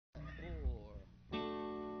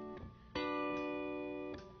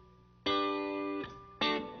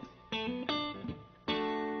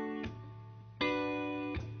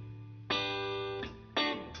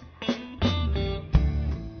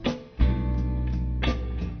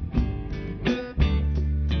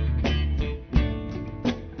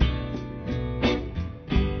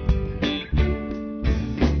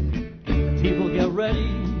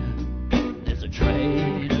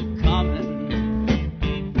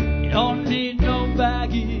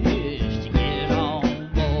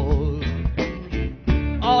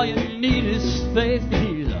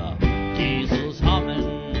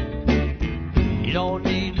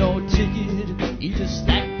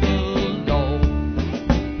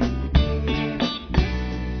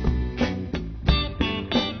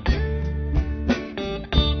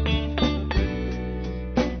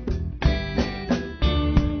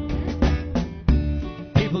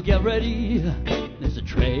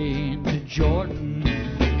train to Jordan.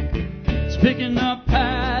 It's picking up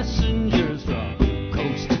passengers from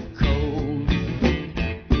coast to coast.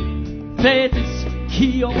 Faith is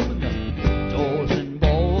key, open the doors and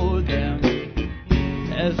board them,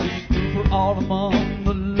 as we do for all among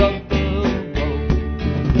the love of the road.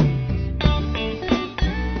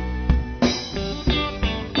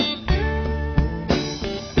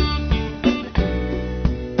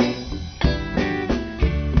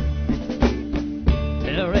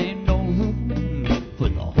 There ain't no room for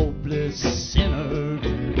the hopeless sinner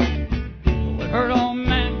who would hurt all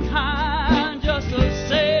mankind just to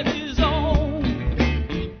save his own.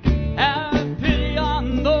 Have pity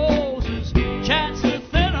on those whose chance are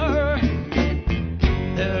thinner.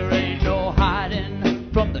 There ain't no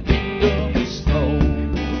hiding from the kingdom's throne.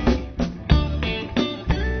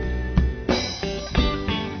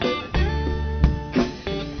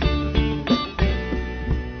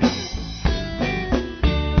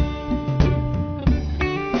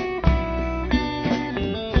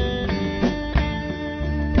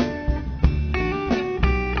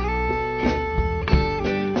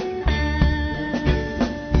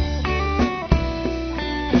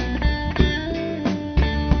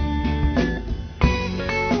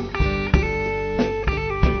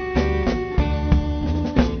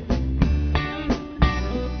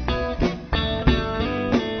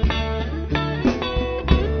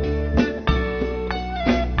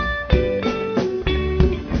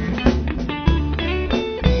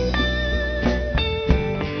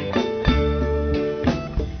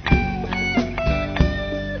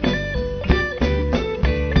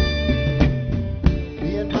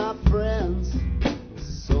 Me and my friends,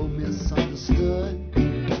 so misunderstood,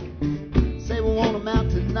 say we won't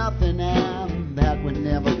amount to nothing and that we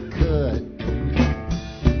never could.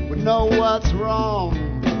 We know what's wrong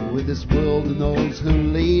with this world and those who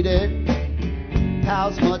lead it.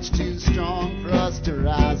 Power's much too strong for us to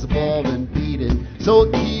rise above and beat it. So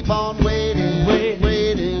we keep on waiting,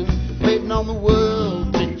 waiting on the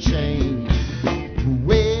world to change.